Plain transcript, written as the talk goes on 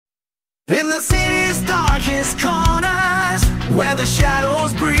In the city's darkest corners, where the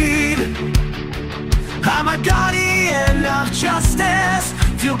shadows breed, I'm a guardian of justice,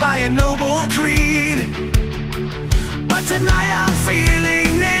 fueled by a noble creed. But tonight I'm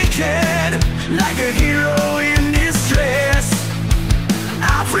feeling naked, like a hero in distress.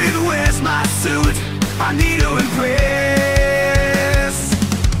 Alfred wears my suit, I need to impress.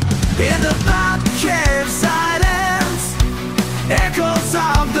 In the dark cave silence, echoes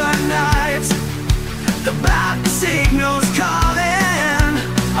of the night, the bat signals calling,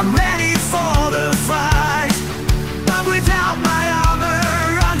 I'm ready for the fight. But without my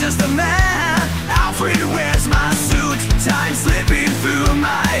armor, I'm just a man. Alfred wears my suit, time slipping through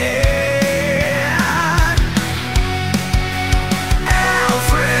my hand.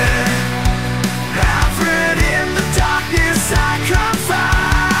 Alfred, Alfred, in the darkness I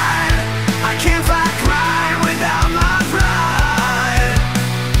confide. I can't fight crime without my pride.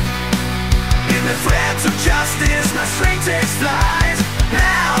 In the threads of justice, my strength takes flight.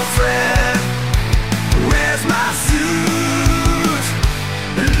 Alfred wears my suit,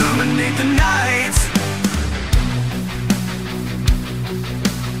 illuminate the night.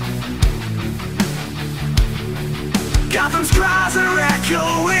 Gotham's cries are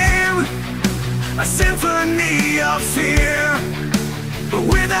echoing, a symphony of fear. But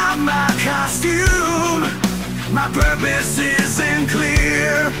without my costume, my purpose isn't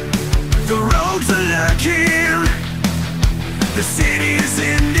clear. The rogues are lurking, the city's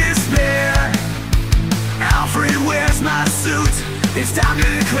in despair. Alfred wears my suit, it's time to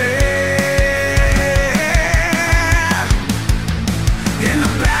declare. In the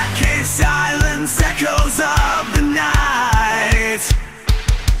Batcave silence echoes of the night,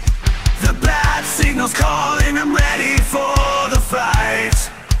 the bat signals calling, I'm ready for the fight.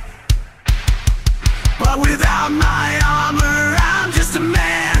 But without my armor, I'm just a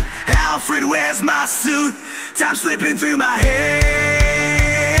man. Alfred wears my suit, time slipping through my hand.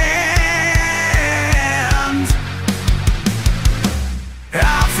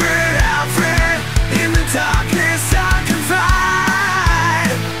 Alfred, Alfred, in the darkness I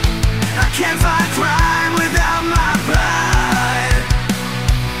confide. I can't fight crime without my pride.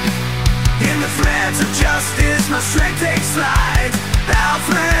 In the threads of justice, my strength takes flight.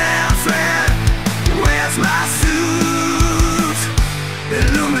 Alfred, Alfred, wears my suit,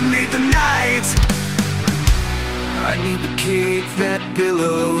 illuminate the night. I need the cape that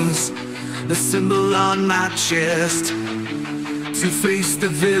billows, the symbol on my chest, to face the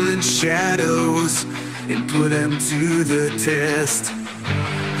villain's shadows and put them to the test.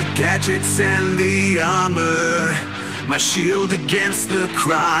 The gadgets and the armor, my shield against the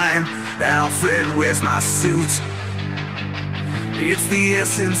crime. Alfred wears my suit, it's the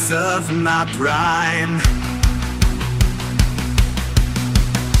essence of my prime.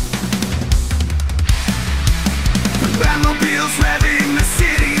 The Batmobile's revving, the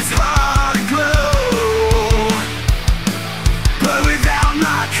city's heart aglow. But without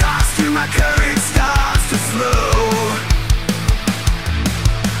my costume, my courage starts to slow.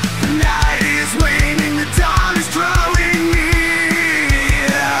 The night is waning, the dawn is drawing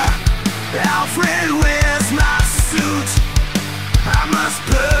near. Alfred wears my suit, I must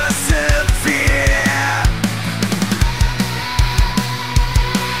persevere.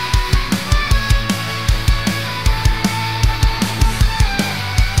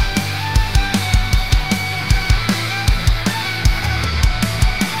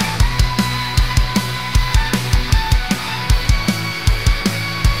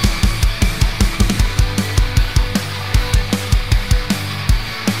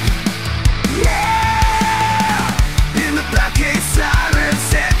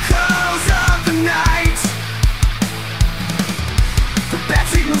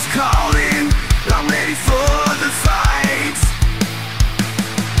 Calling, I'm ready for the fight.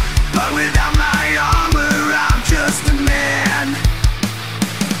 But without my armor, I'm just a man.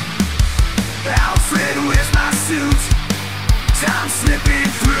 Alfred wears my suit, time slipping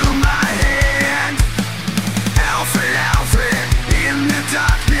through my hand. Alfred, Alfred, in the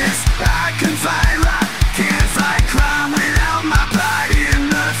darkness I confide. I can't fight crime without my pride. In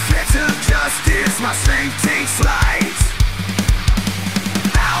the threats of justice, my strength takes flight.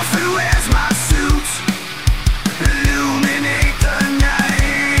 Alfred wears my suit, illuminate the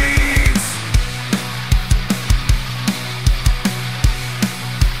night.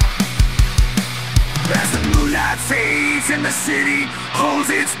 As the moonlight fades and the city holds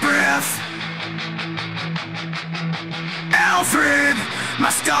its breath, Alfred, my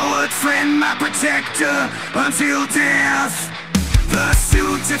stalwart friend, my protector until death. The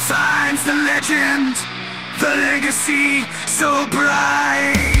suit defines the legend, the legacy so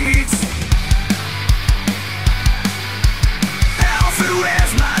bright.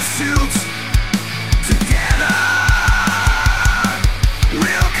 Where's my